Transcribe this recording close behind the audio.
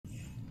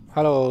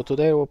Hello,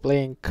 today we're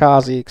playing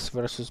Kha'zix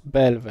versus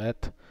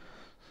Velvet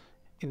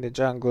in the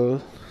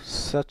jungle.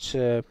 Such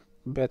a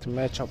bad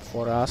matchup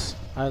for us.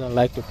 I don't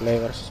like to play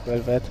versus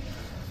Velvet.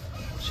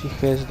 She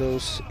has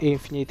those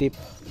infinity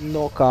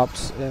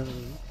knockups and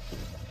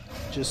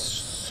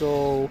just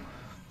so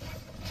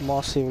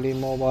massively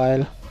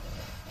mobile.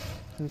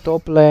 In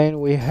top lane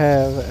we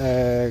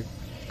have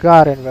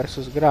Garen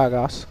versus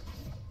Gragas.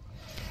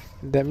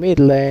 In the mid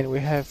lane we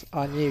have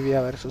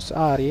Anivia versus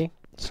Ari.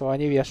 So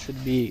Anivia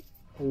should be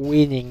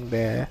winning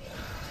the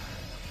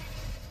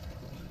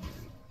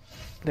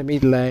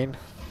mid lane.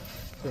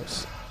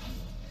 Because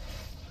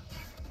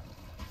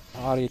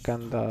Ari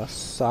kinda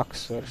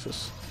sucks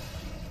versus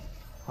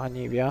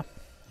Anivia.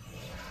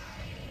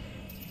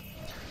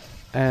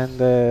 And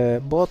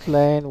bot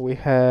lane we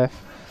have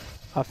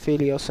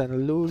Aphelios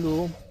and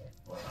Lulu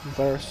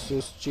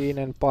versus Jean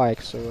and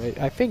Pyke. So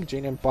I think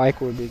Jean and Pyke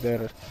will be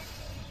their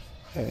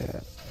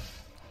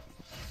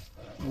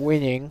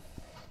winning.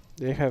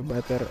 They have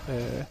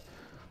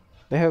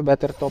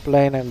better top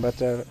lane and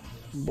better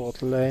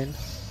bot lane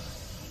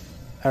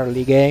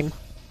early game.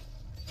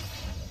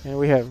 And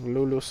we have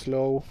Lulu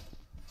slow.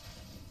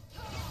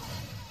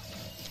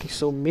 Okay,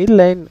 so mid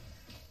lane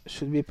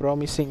should be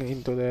promising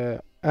into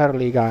the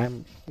early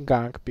game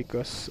gank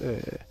because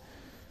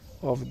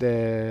of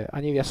the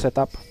Anivia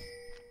setup.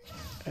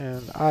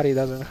 And Ari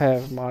doesn't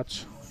have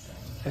much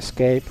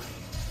escape.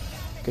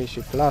 Okay,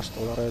 she flashed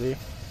already.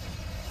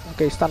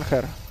 Okay, stun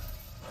her.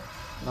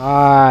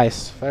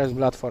 Nice! First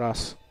blood for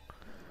us.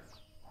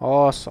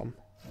 Awesome.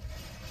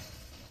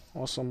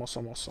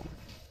 Awesome.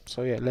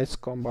 So yeah, let's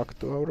come back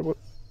to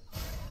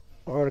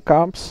our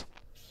camps.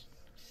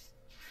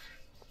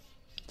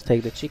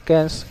 Take the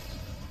chickens.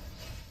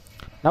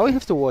 Now we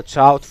have to watch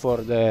out for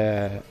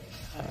the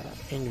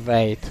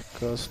invade,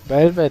 because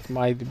Velvet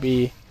might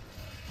be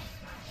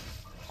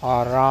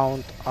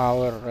around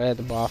our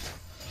red buff.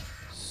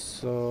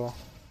 So,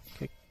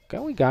 okay,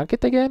 can we gank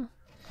it again?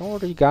 Can we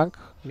re-gank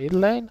mid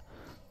lane?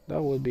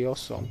 That would be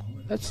awesome.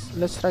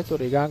 Let's try to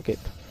re-gank it.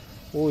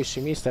 Oh,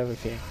 she missed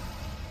everything.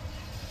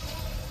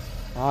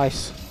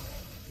 Nice.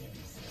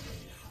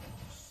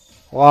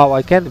 Wow,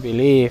 I can't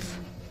believe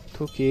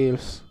 2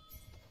 kills.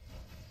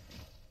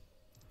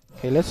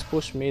 Okay, let's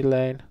push mid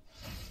lane.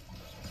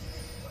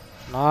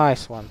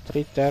 Nice one,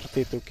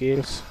 332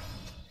 kills.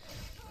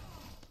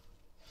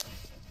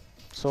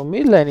 So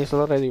mid lane is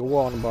already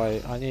won by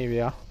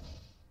Anivia.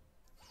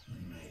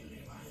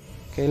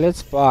 Okay,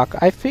 let's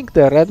back. I think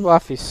the red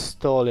buff is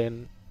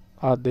stolen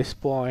at this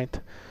point.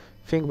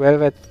 I think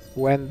Velvet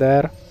went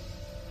there,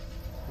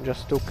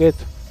 just took it,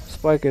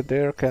 spiked the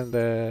dirk and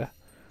the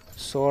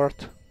sword.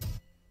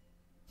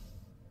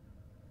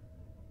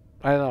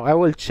 I don't know, I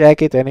will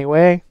check it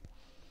anyway,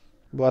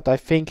 but I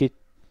think it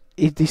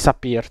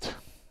disappeared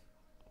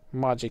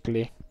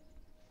magically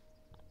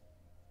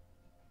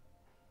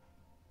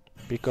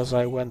because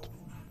I went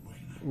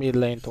mid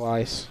lane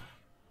twice.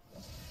 I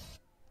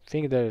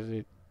think that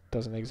it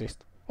doesn't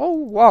exist. Oh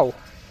wow,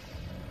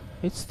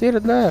 it's still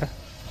there.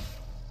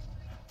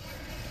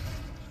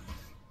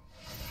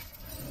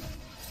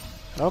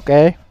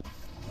 Okay,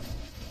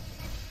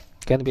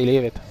 can't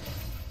believe it.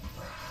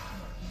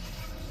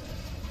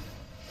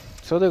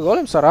 So the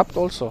golems are up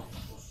also.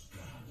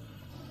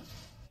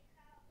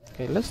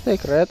 Okay, let's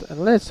take red and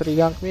let's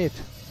re-gank mid.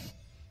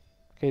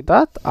 Okay,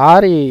 that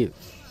Ari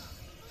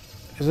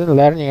isn't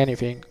learning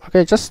anything.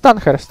 Okay, just stun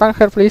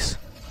her please.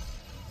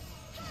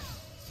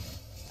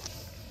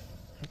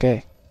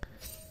 Okay.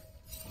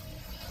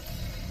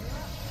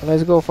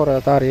 Let's go for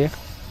that Ari.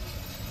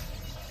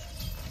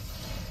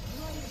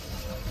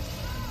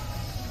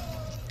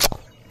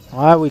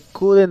 Ah, we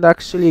couldn't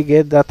actually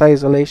get that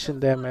isolation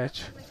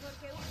damage.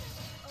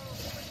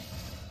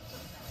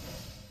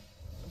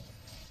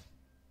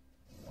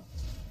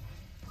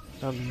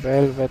 That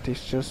Velvet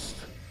is just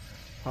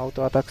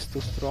auto attacks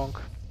too strong.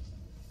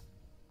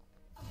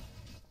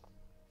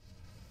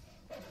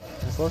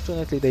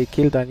 Unfortunately, they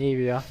killed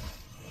Anivia.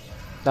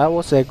 That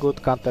was a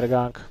good counter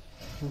gank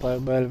by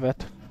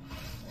Velvet.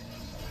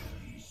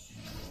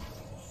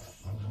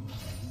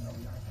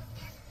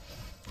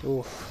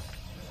 Oof.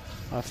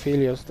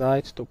 Aphelios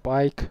died to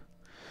Pyke.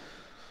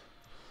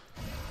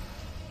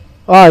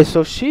 Ah,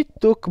 so she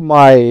took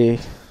my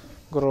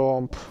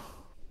Gromp.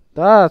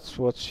 That's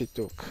what she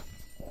took.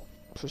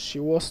 So she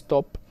was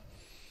top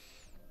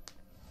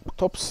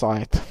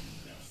side.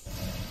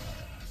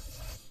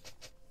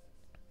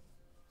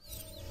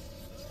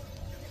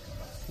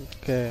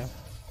 Okay.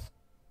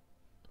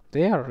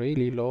 They are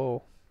really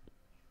low.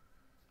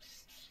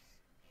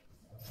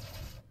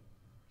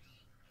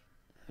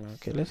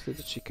 Okay, let's do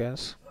the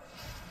chickens.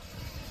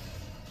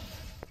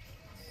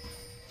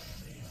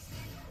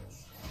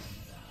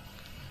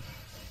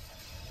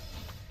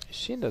 Is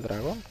she in the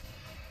dragon?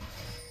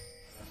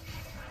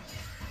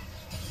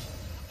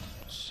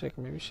 Check,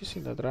 maybe she's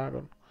in the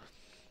dragon.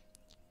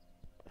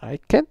 I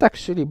can't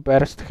actually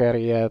burst her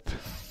yet.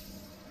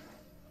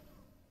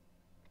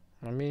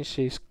 I mean,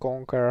 she's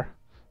Conquer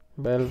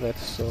Velvet,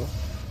 so I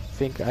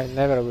think I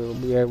never will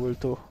be able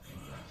to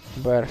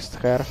burst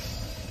her.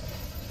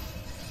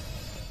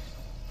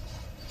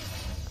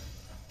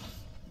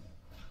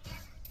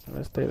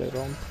 Let's take the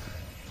romp,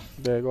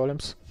 the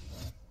golems.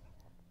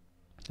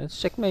 Let's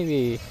check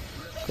maybe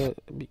go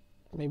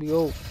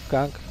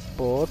gank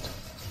bot.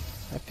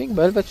 I think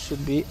Velvet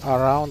should be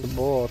around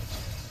bot.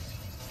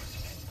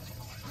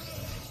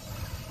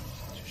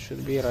 She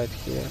should be right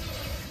here.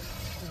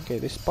 Okay,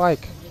 this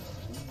spike.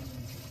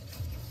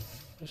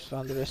 Just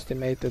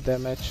underestimate the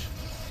damage.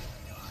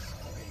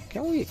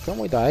 Can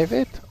we dive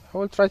it? I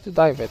will try to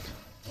dive it.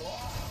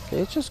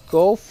 Okay, just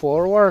go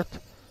forward.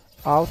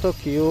 Auto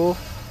Q,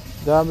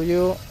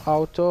 W,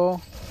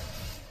 auto,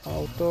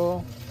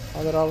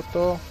 other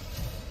auto.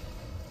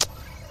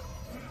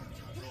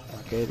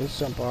 Okay, let's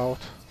jump out.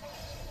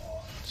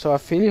 So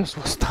Aphelios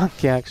was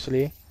tanky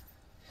actually.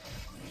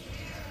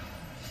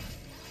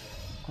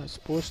 Let's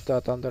push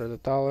that under the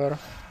tower.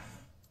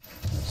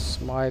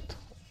 Smite.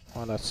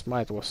 Oh, that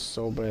smite was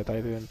so bad,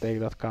 I didn't take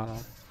that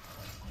cannon.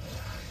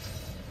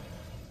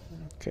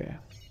 Okay.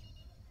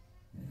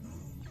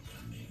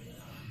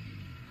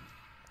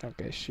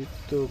 Okay, she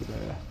took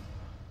the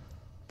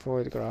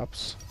void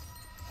grabs.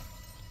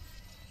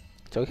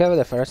 So we have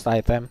the first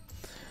item.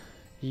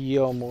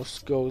 Yomu's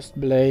Ghost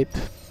Blade.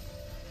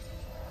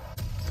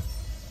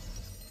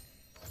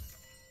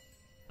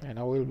 And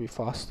I will be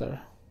faster.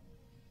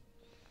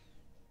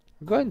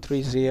 Going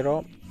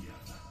 3-0.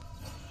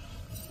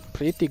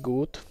 Pretty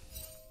good.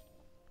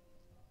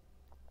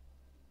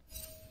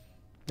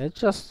 Let's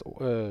just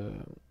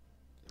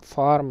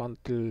farm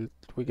until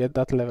we get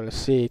that level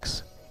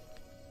 6.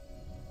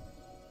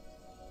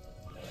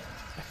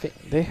 I think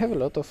they have a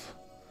lot of...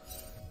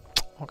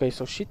 Okay,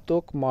 so she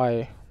took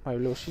my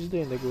blue. She's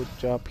doing a good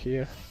job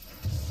here.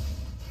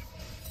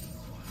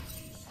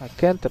 I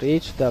can't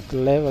reach that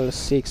level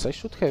 6. I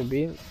should have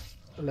been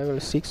level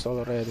 6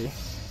 already.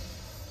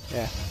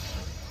 Yeah.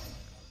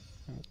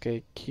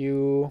 Okay,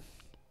 Q.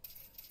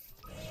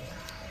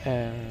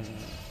 And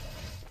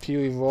few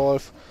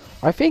evolve.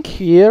 I think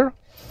here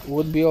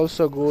would be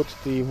also good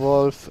to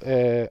evolve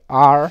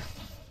R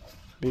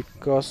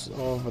because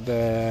of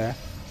the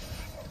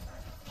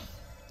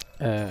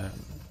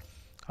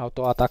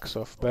auto attacks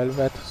of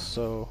Velvet,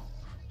 so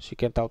she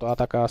can't auto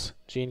attack us,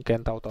 Jean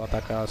can't auto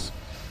attack us.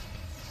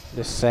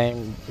 The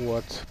same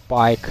what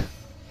Pike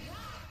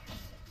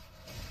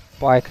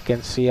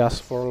can see us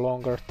for a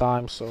longer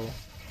time, so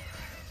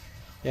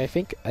yeah, I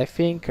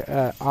think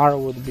R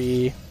would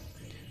be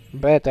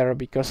better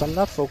because I'm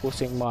not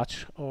focusing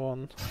much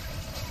on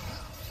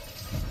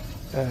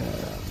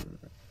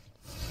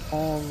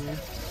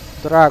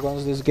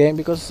dragons this game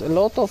because a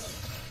lot of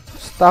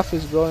stuff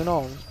is going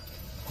on.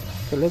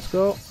 Okay, let's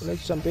go,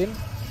 let's jump in.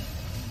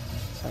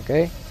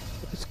 Okay,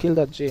 let's kill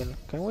that Jin.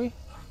 Can we?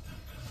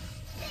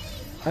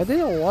 I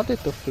didn't want it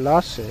to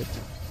flash it.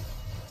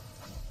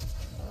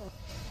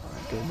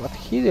 Okay, but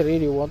he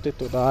really wanted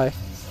to die.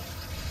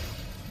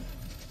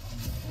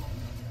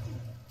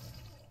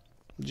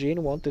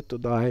 Jin wanted to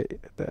die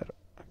there.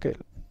 Okay,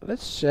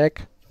 let's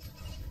check.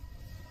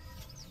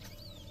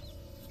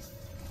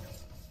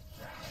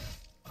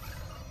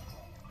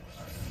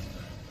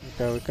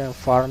 Okay, we can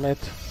farm it.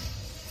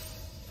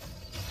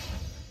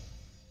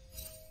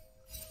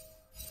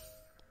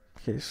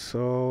 Okay,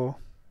 so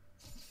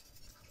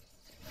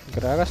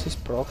Gragas is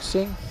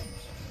proxying.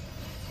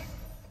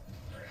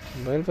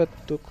 Velvet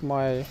took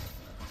my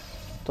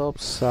top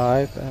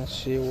side and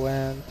she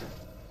went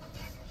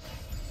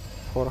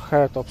for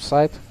her top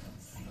side.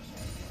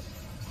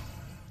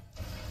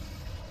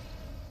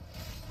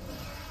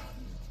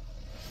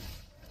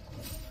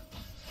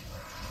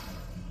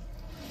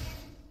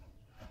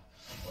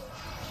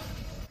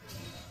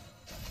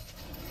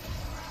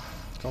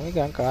 Can we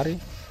gank Ahri?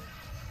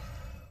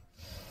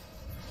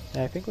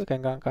 Yeah, I think we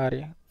can gank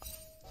Ahri.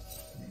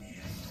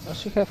 Does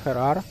she have her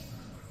R?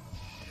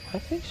 I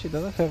think she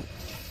doesn't have...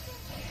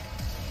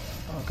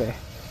 Okay.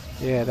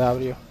 Yeah,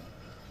 W.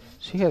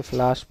 She had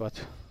flash, but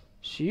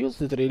she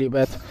used it really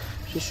bad.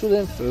 She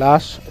shouldn't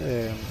flash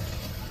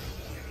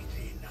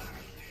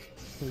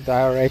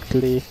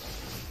directly.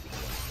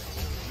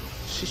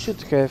 She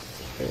should have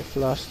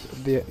flashed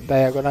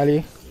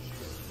diagonally.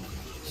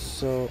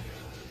 So...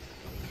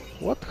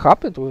 What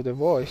happened with the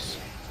voice?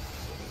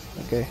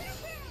 Okay.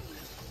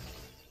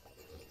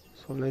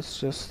 So let's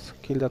just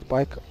kill that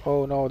Pike.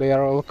 Oh no, they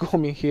are all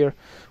coming here.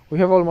 We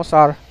have almost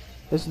R.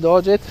 Let's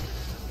dodge it.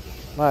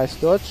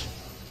 Nice dodge.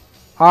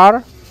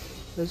 R.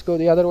 Let's go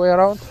the other way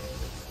around.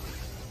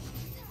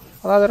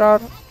 Another R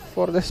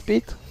for the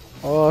speed.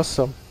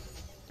 Awesome.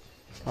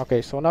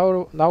 Okay, so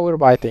now we're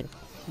biting.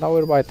 Now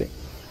we're biting.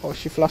 Oh,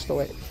 she flashed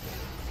away.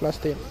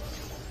 Flashed in.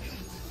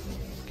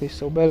 Okay,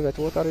 so Velvet,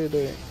 what are you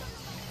doing?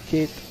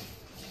 Hit.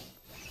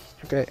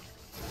 Okay.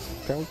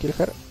 Can we kill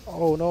her?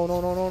 Oh no no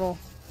no no no.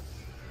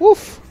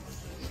 Woof!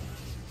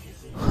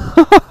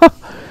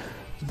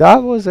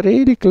 That was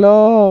really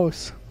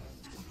close.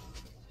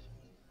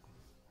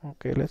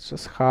 Okay, let's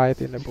just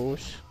hide in the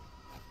bush.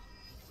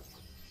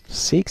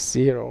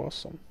 6-0,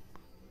 awesome.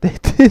 They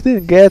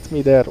didn't get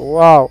me there.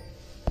 Wow.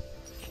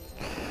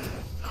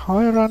 How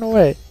I run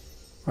away?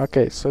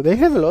 Okay, so they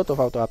have a lot of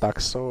auto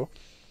attacks, so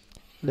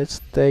let's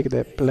take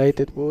the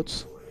plated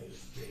boots.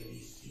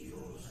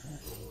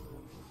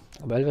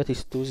 Velvet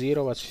is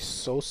 2-0, but she's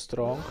so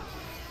strong.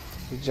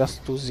 It's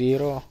just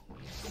 2-0.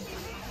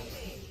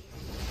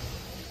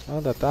 Oh,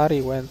 that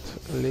Ari went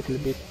a little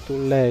bit too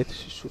late.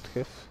 She should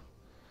have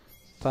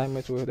timed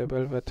it with the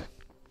Velvet.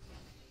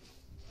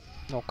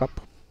 No cap.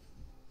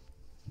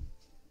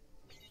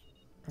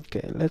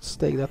 Okay, let's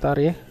take that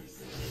Ari.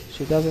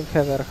 She doesn't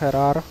have her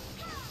R.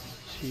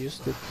 She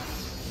used it.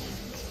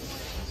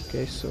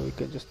 Okay, so we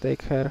can just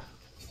take her.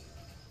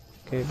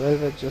 Okay,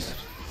 Velvet just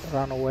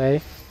run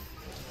away.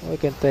 We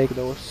can take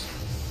those.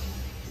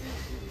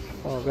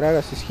 Oh,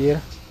 Gragas is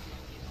here.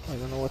 I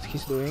don't know what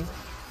he's doing.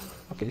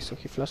 Okay, so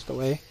he flashed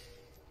away.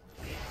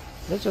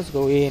 Let's just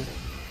go in.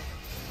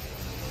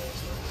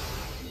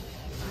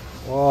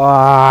 Oh,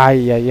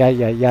 ay, ay,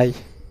 ay, ay, ay.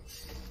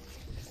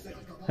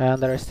 I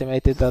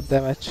underestimated that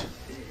damage.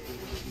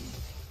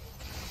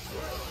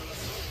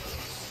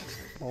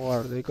 Oh,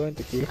 are they going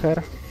to kill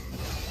her?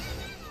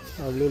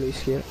 Oh, Lulu is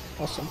here.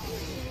 Awesome.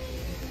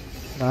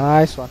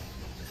 Nice one.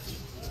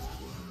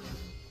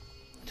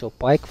 So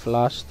Pike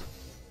flashed.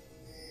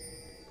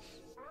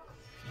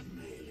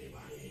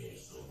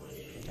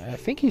 I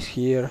think he's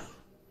here.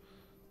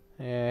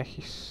 Yeah,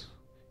 he's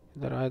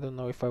there. I don't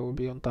know if I will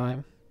be on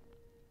time.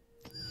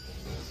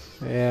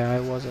 Yeah, I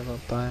wasn't on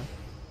time.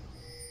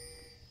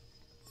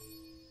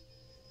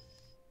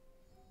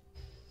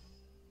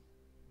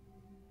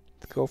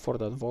 Let's go for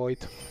that void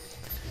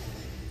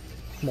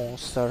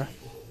monster.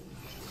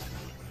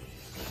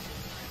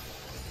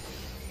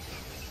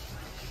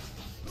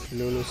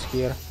 Lulu's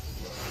here.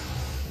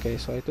 Okay,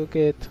 so I took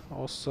it.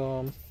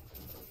 Awesome.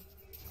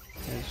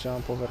 Let's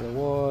jump over the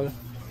wall.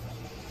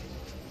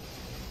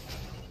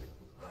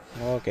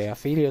 Okay,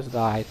 Aphelios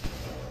died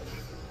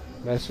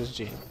versus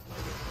Jhin.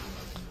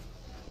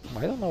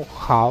 I don't know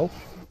how.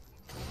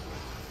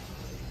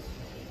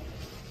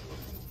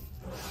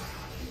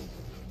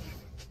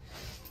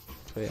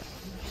 So yeah.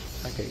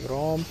 Okay,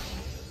 Grom.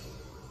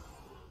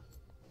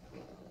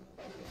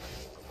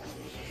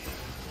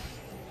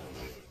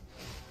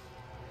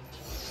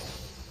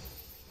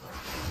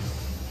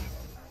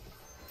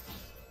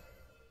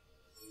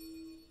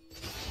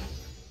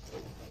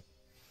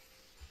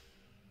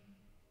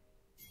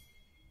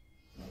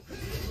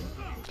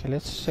 Okay,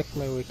 let's check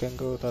maybe we can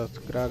go that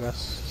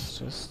Gragas.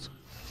 Just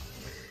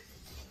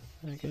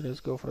okay, let's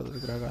go for the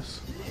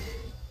Gragas.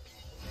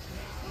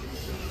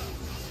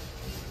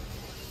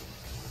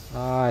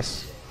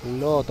 Nice,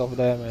 lot of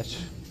damage.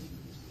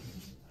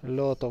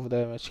 Lot of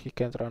damage. He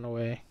can't run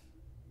away.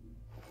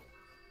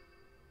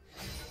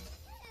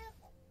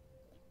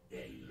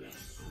 Okay.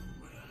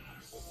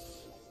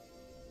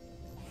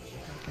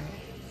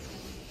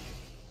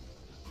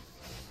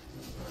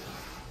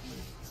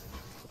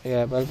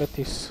 Yeah, Velvet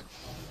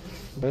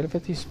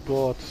is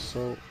bot,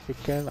 so we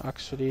can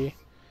actually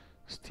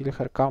steal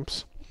her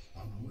camps.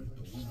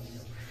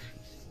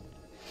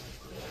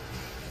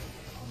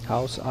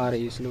 How's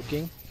Ari is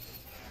looking?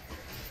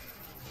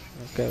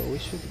 Okay, we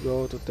should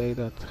go to take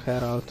that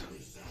Herald.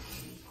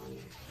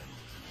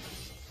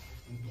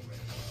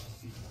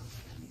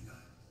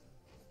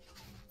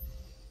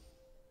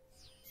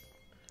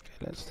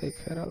 Okay, let's take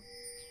Herald.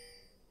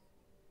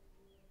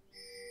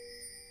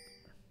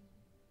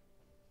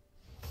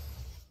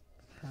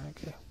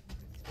 Okay.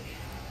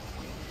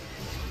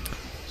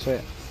 So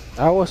yeah,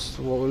 I was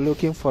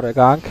looking for a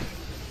gank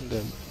in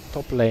the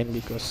top lane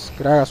because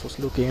Gragas was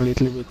looking a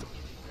little bit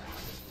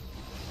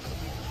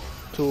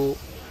too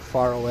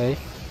far away.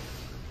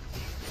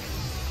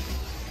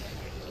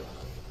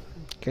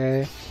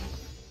 Okay,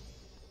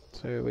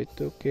 so we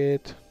took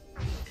it.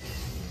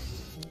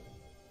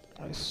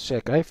 Let's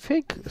check. I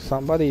think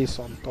somebody is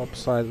on top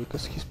side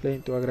because he's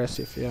playing too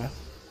aggressive. Yeah.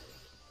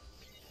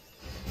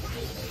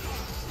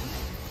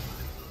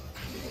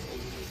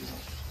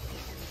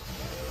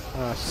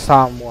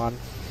 Someone.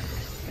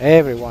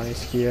 Everyone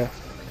is here.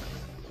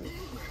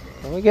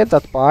 Can we get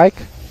that Pike?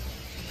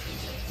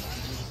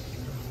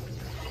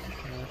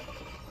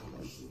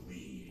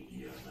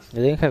 I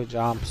didn't have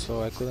jump,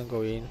 so I couldn't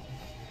go in.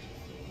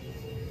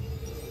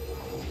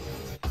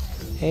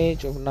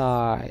 Age of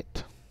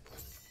Night.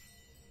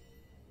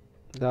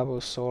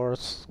 Double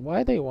swords.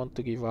 Why they want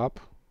to give up?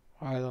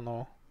 I don't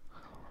know.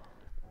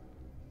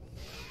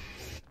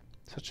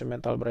 Such a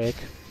mental break.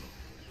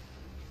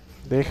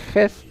 They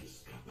have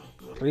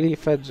really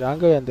fat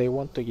jungle and they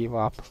want to give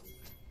up.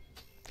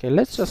 Okay,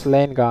 let's just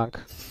lane gank.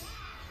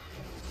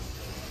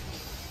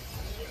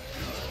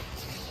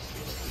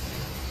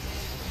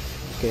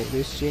 Okay,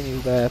 this Jhin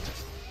is bad.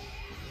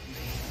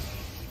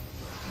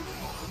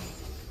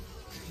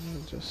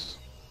 Just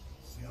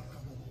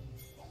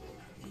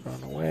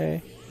run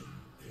away.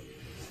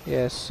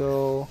 Yeah,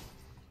 so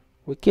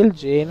we killed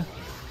Jhin.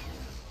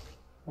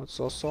 What's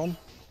awesome.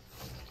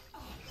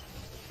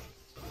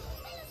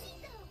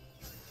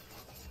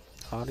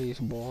 Ari is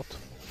bot.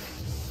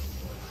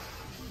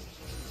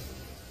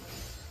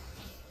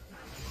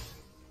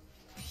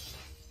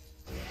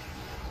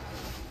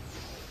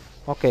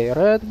 Okay,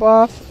 red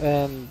buff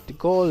and the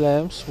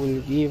golems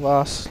will give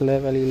us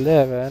level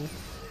 11.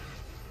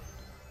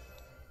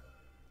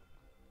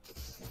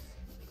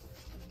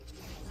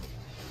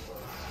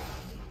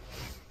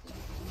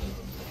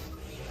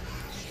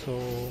 So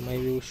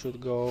maybe we should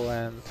go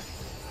and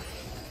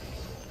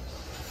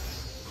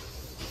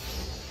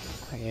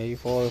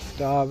evolve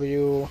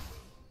W.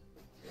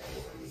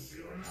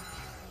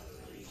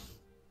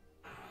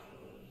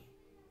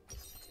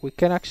 We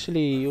can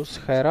actually use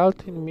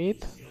Herald in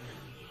mid.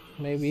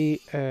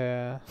 Maybe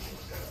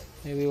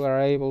maybe we are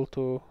able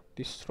to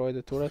destroy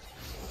the turret.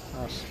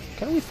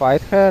 Can we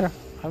fight her?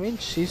 I mean,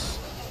 she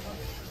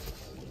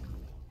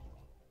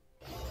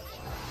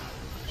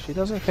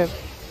doesn't have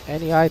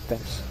any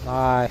items.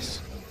 Nice.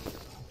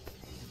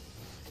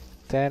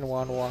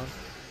 10-1-1.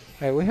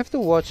 Hey, we have to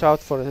watch out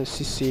for the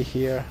CC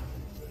here.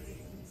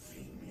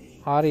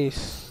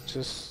 Ari's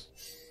just...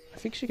 I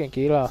think she can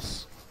kill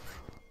us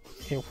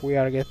if we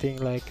are getting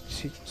like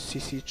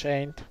CC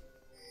chained.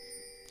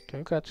 Can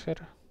you catch her?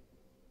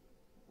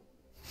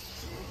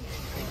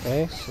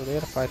 Okay, so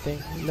they're fighting.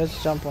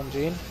 Let's jump on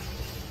Jean.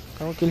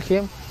 Can we kill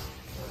him?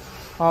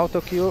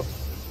 Auto Q.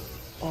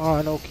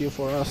 Oh, no Q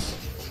for us.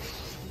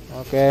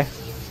 Okay.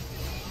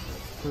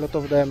 A lot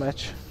of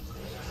damage.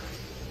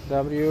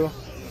 W.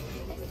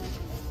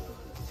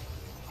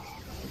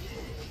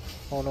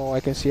 Oh no, I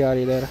can see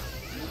Ari there.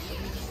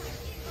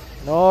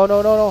 No,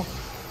 no, no, no.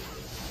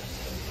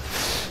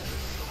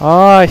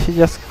 Ah, she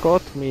just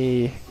caught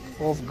me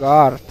off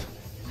guard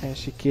and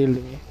she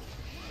killed me.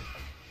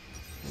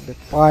 The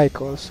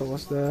pike also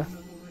was there.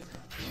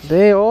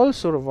 They all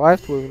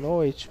survived with no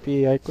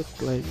HP. I could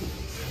like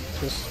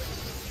just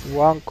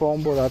one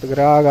combo that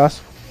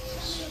Gragas.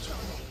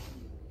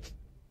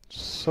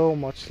 So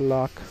much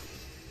luck.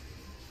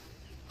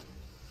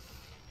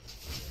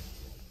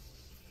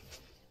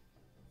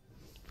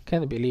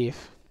 Can't believe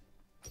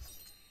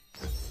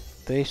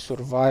they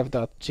survived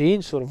that.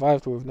 Jean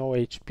survived with no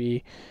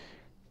HP.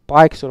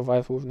 Pike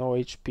survived with no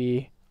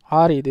HP.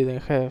 Ari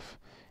didn't have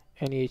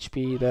any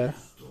HP either.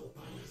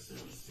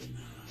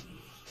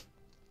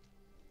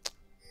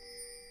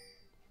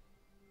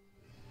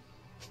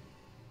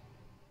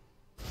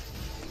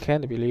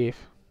 Can't believe.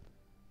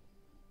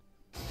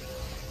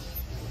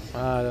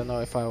 I don't know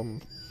if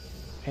I'm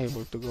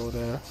able to go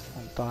there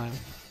on time.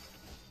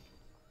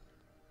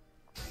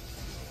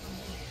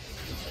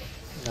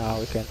 No,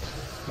 we can't.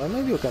 Well,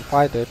 maybe we can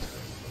fight it.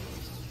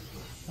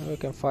 Maybe we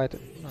can fight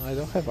it. No, I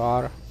don't have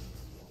R.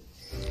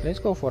 Let's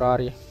go for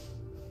Ari.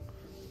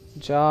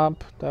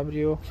 Jump,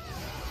 W.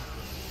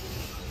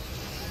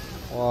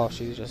 Wow,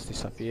 she just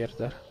disappeared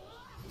there.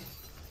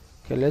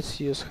 Okay, let's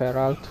use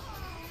Herald.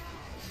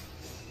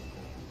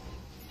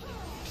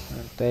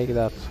 And take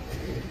that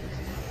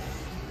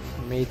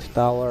mid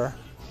tower.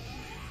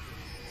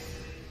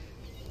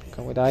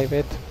 Can we dive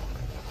it?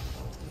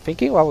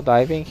 Thinking about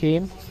diving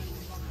him.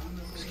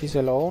 He's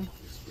alone.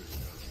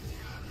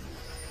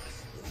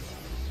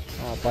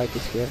 Oh, Pike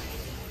is here.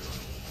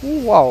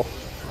 Ooh, wow.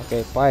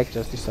 Okay, Pike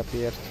just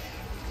disappeared.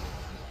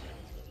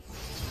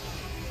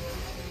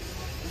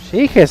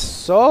 She has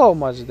so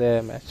much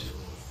damage.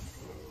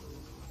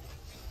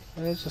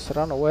 Let's just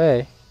run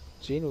away.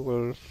 Jean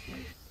will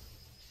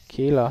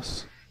kill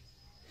us.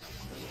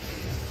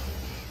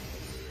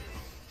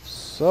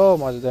 So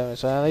much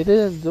damage and I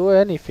didn't do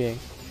anything.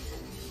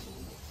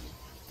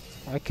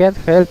 I can't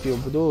help you,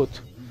 dude.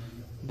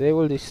 They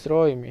will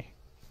destroy me.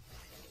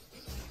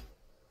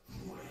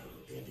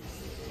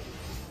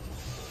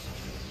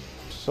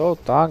 So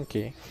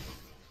tanky.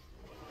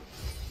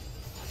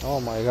 Oh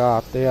my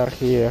god, they are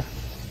here.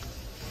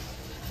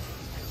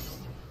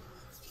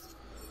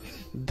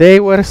 They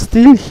were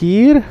still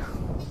here?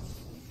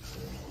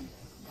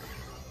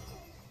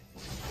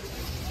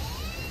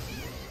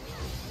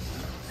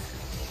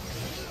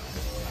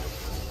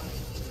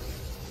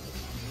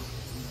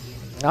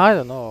 I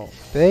don't know.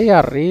 They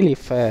are really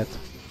fat.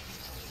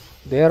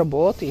 Their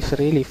bot is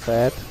really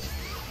fat.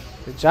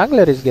 The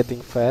jungler is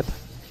getting fat.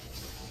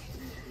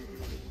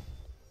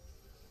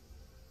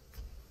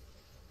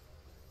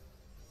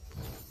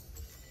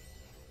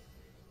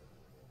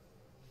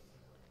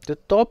 The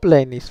top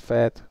lane is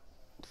fat.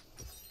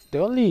 The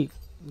only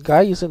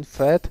guy isn't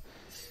fat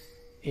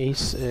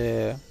is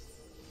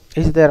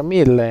their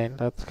mid lane.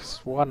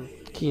 That's 1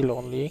 kill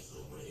only.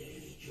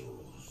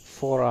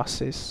 4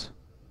 assists.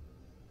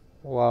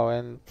 Wow,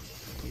 and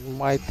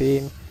my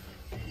team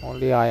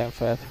only I am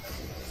fat.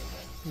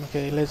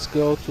 Okay, let's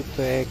go to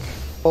take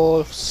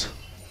wolves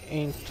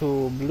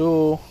into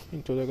blue,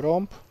 into the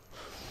Gromp.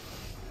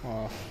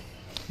 Oh,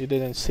 you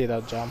didn't see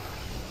that jump.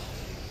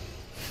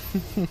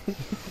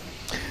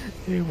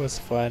 It was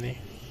funny.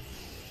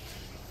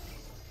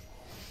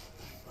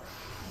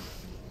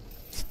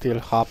 Still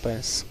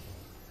happens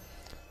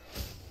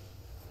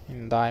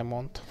in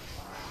Diamond.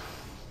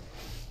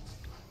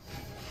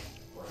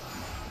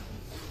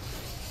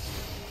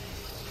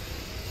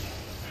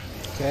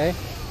 Okay,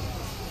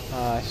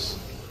 nice.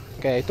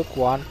 Okay, I took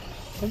one.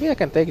 Maybe I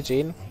can take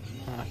Jean.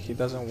 He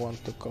doesn't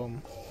want to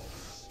come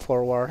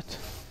forward.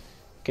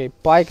 Okay,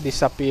 Pike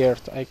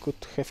disappeared. I could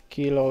have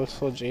killed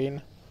also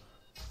Jin.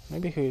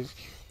 Maybe he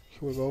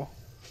will go.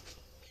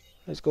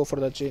 Let's go for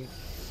the Jin.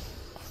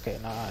 Okay,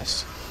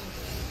 nice.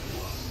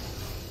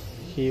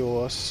 He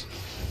was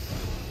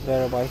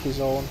there by his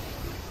own.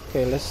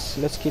 Okay,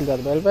 let's kill that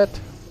Velvet.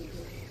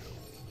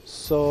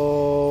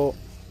 So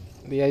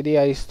the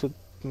idea is to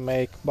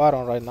make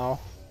Baron right now.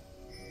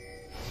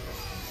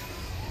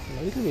 I'm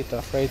a little bit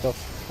afraid of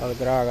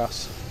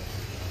Algragas.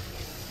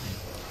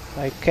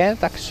 I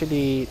can't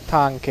actually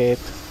tank it.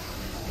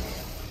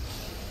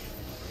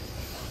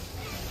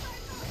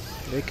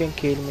 They can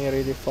kill me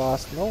really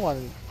fast. No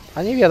one...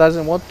 Anivia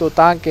doesn't want to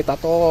tank it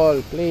at all.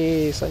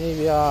 Please,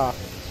 Anivia,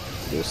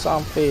 do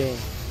something.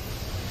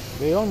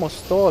 They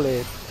almost stole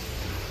it.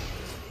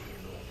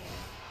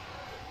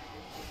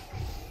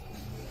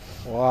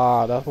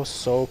 Wow, that was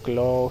so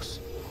close.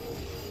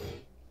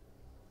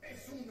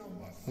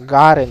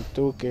 Garen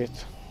took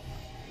it.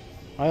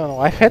 I don't know,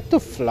 I had to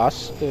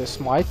flash the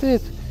smite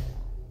it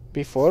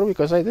before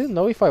because I didn't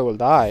know if I will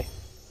die.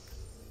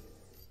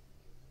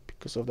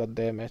 Because of that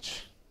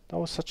damage. That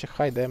was such a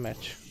high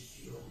damage.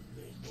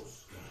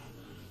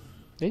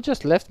 They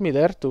just left me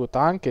there to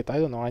tank it. I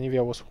don't know,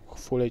 Anivia was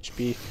full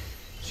HP.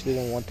 She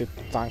didn't want it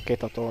to tank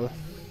it at all.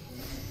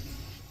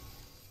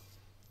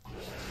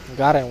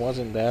 Garen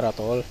wasn't there at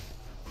all.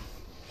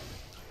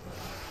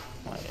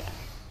 Oh, yeah.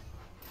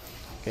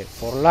 Okay,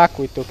 for luck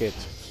we took it.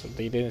 So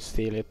they didn't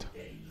steal it.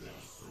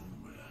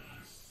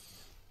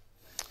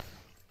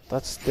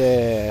 That's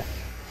the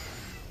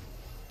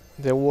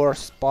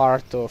worst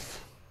part of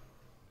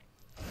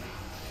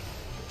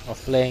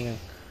playing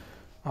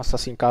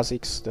Assassin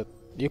Kha'Zix, that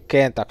you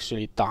can't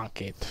actually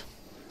tank it.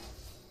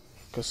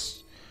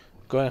 Because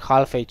going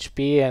half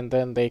HP and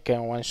then they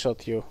can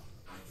one-shot you.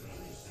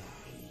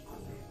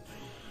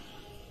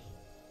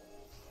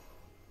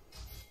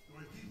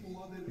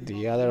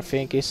 The other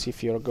thing is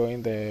if you're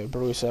going the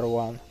Bruiser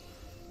one.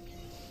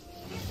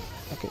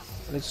 Okay,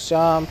 let's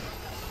jump.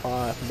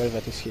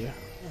 Velvet is here.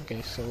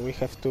 Okay, so we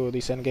have to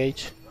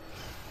disengage.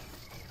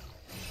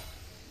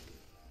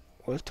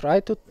 We'll try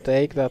to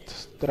take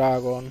that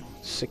dragon,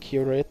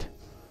 secure it.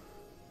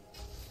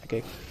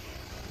 Okay.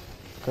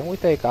 Can we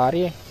take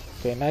Ari?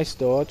 Okay, nice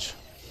dodge.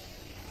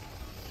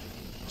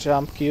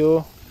 Jump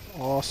Q.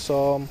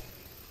 Awesome.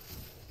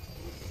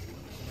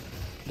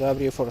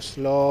 W for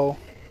slow.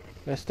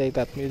 Let's take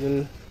that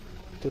middle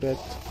turret.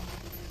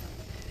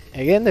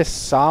 Again, the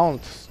sound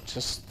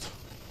just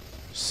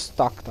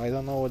stuck. I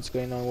don't know what's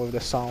going on with the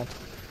sound.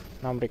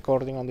 Now I'm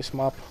recording on this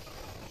map.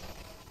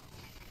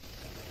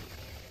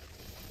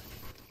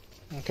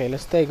 Okay,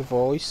 let's take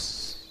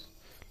voice.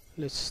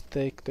 Let's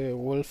take the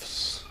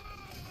wolves.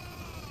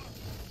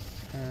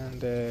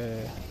 And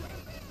yeah,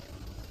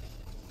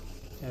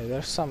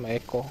 there's some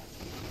echo.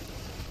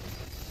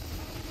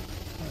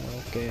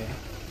 Okay.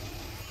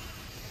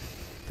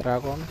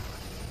 Dragon.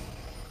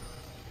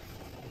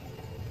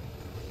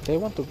 They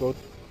want to go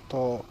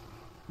to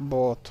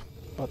bot,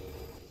 but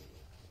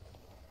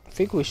I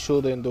think we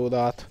shouldn't do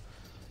that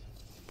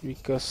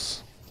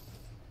because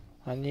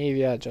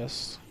Anivia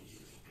just...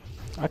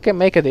 I can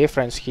make a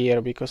difference here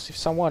because if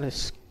someone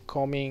is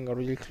coming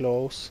really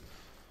close,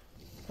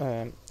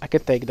 I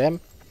can take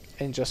them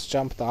and just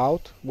jump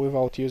out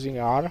without using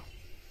R.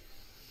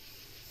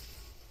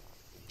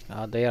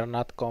 They are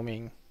not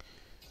coming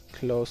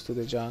close to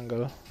the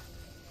jungle.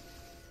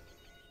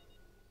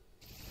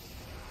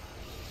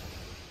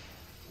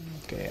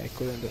 Okay, I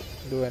couldn't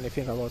do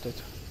anything about it.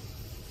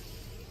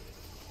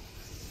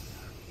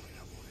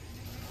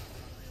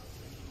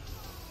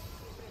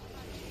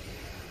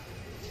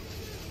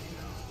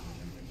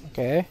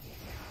 Okay.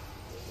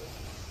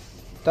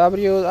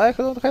 W, I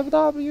don't have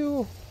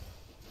W.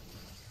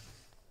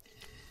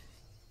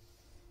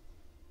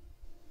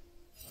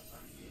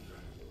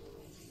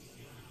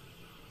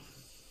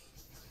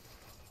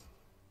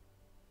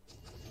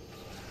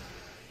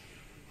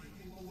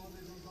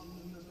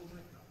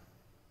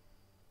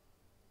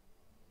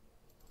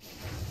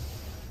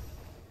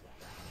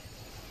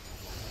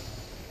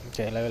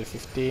 Okay, level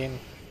 15.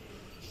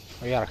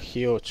 We are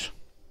huge.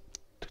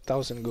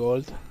 2000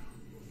 gold.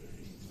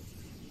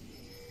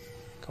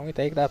 Can we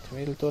take that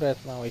middle turret?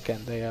 No, we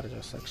can't. They are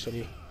just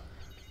actually...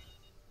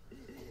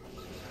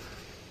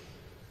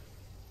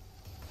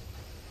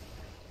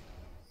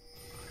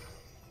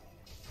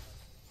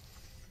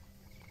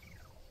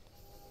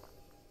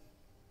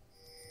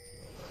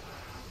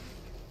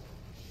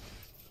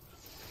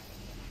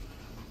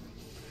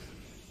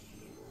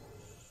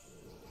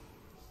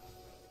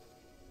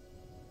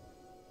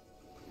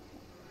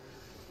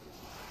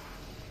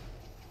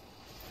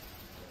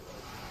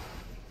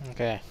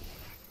 Okay.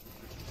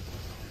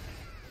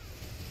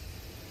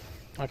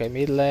 Okay,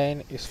 mid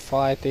lane is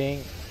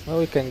fighting. Now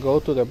we can go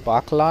to the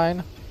back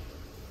line.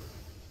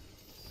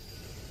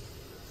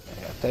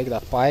 Yeah, take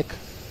that pike.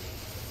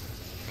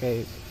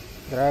 Okay,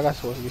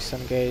 Gragas was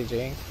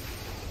disengaging.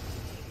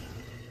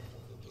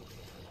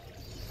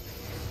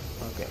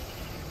 Okay,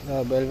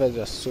 the Velvet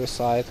just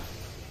suicide.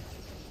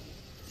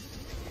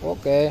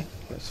 Okay,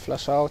 let's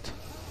flash out.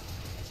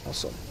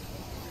 Awesome.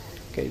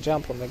 Okay,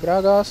 jump from the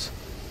Gragas.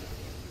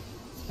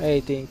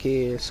 18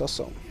 kills,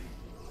 awesome.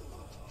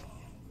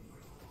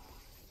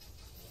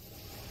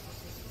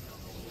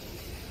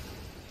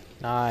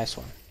 Nice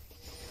one.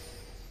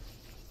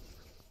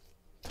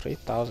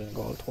 3000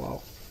 gold,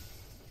 wow.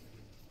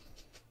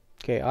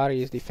 Okay,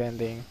 Ari is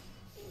defending.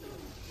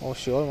 Oh,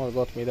 she almost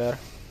got me there.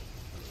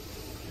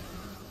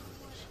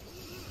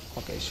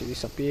 Okay, she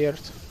disappeared.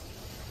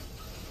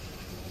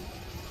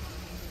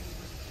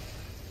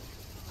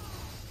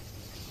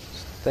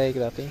 Let's take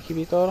that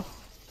inhibitor.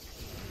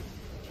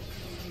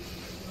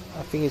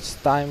 I think it's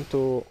time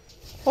to...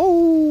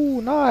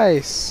 Oh,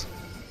 nice!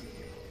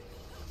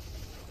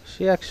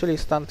 She actually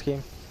stunned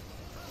him.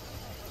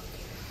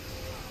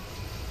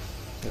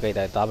 Okay,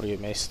 that W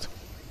missed.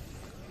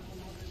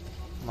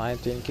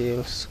 19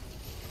 kills.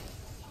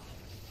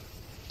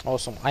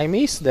 Awesome. I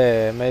missed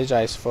the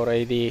Magi's for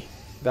AD.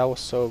 That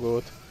was so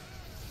good.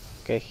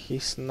 Okay,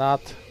 he's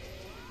not...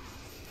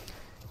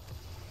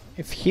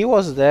 If he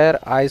was there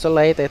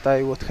isolated,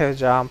 I would have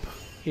jump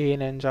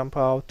in and jump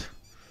out.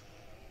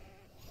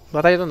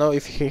 But I don't know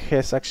if he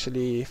has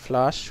actually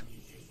flash.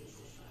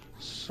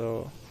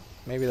 So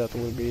maybe that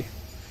will be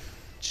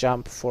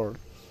jump for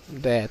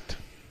that.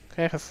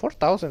 Okay, I have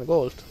 4000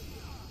 gold.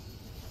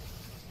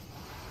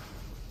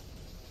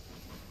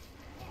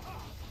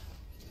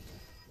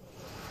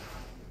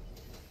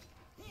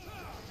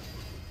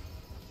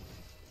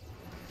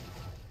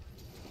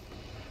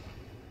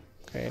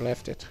 Okay,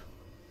 left it.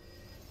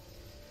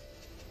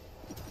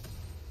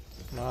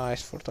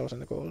 Nice,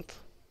 4000 gold.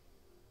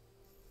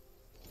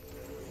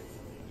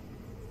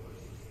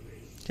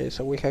 Okay,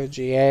 so we have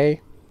GA.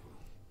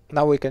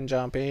 Now we can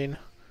jump in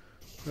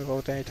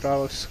without any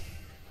troubles.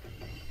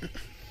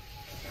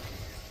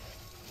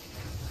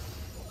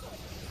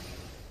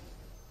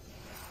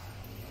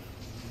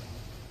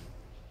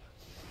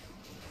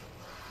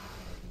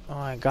 Oh,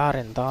 I got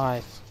and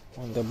died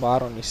when the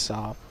Baron is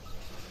up.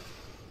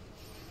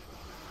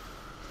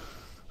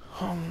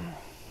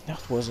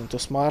 That wasn't too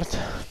smart.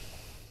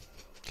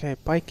 Okay,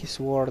 Pike is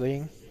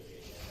warding.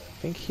 I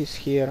think he's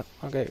here.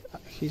 Okay,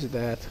 he's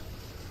dead.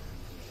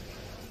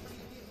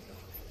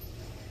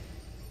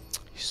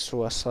 He's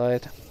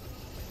suicide.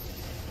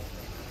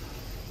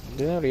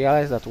 Didn't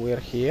realize that we're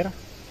here.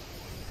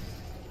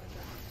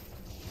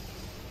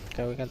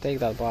 Okay, we can take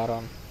that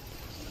Baron.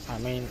 I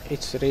mean,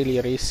 it's really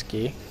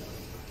risky.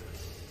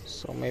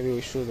 So maybe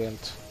we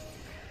shouldn't.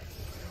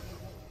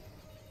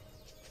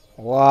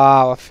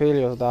 Wow,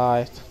 Aphelios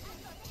died.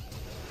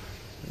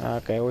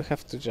 Okay, we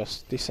have to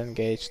just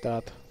disengage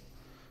that.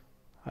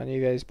 And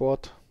you guys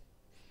bot.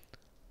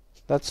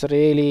 That's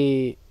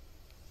really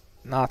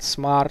not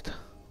smart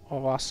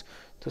of us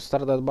to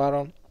start that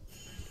Baron.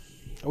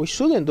 We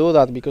shouldn't do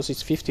that because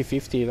it's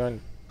 50-50,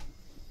 then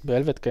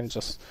Velvet can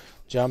just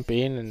jump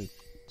in and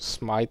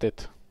smite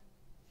it.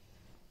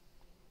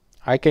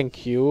 I can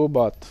Q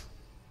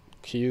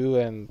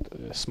and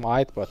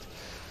smite, but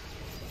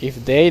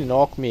if they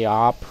knock me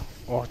up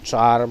or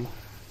charm,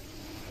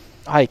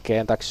 I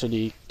can't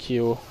actually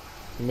Q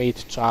mid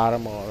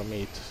charm or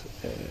mid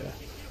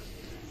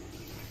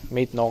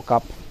knock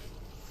up.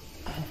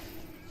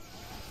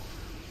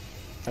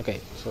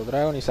 Okay, so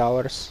Dragon is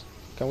ours.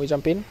 Can we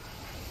jump in?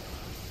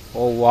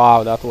 Oh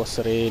wow, that was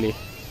really...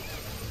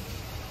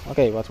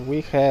 Okay, but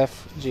we have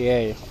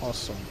GA,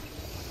 awesome.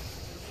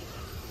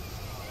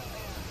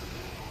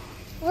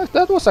 Well,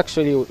 that was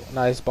actually a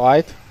nice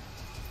bite.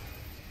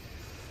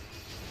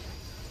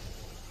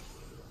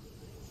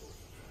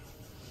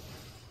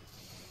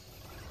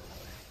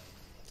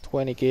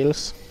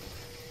 Kills.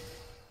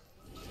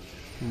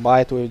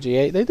 Bite with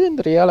GA. They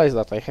didn't realize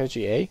that I have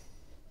GA.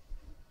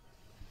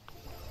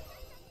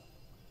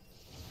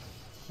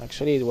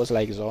 Actually, it was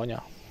like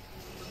Zonya.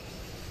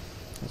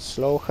 Let's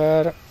slow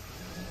her.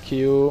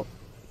 Q.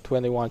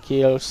 21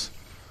 kills.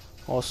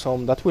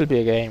 Awesome. That will be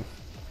a game.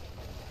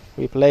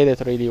 We played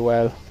it really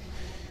well.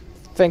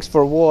 Thanks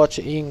for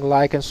watching.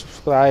 Like and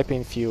subscribe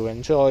if you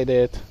enjoyed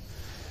it.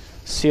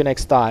 See you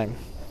next time.